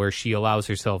window where she allows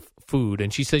herself food,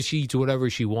 and she says she eats whatever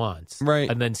she wants. Right.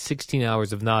 And then 16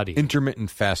 hours of not eating. Intermittent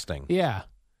fasting. Yeah.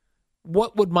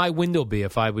 What would my window be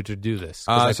if I were to do this?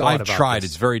 I've tried.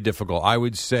 It's very difficult. I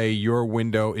would say your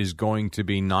window is going to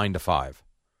be 9 to 5.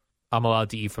 I'm allowed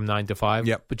to eat from 9 to 5?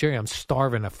 Yep. But, Jerry, I'm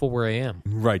starving at 4 a.m.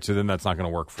 Right, so then that's not going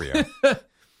to work for you.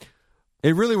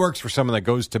 It really works for someone that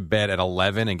goes to bed at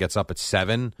 11 and gets up at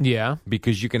 7. Yeah.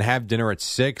 Because you can have dinner at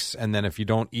 6, and then if you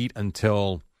don't eat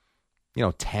until,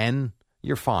 10,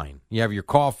 you're fine. You have your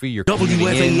coffee, your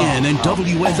WFAN and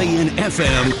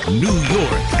WFAN-FM, New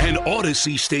York, an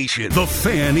Odyssey station. The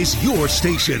Fan is your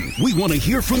station. We want to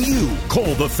hear from you.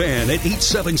 Call The Fan at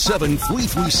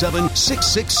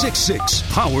 877-337-6666.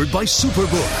 Powered by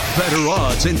Superbook. Better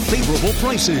odds and favorable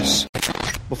prices.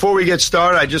 Before we get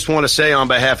started, I just want to say on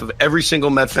behalf of every single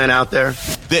Met fan out there,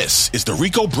 this is the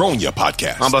Rico Bronya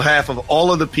Podcast. On behalf of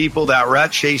all of the people that were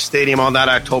at Chase Stadium on that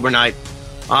October night,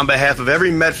 on behalf of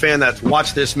every Met fan that's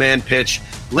watched this man pitch,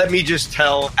 let me just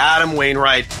tell Adam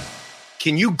Wainwright,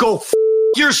 Can you go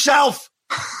yourself?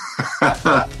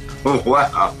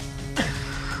 Wow.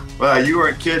 Wow, you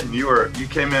weren't kidding. You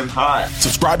came in hot.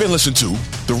 Subscribe and listen to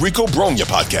the Rico Brogna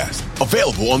podcast.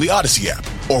 Available on the Odyssey app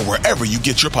or wherever you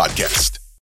get your podcast.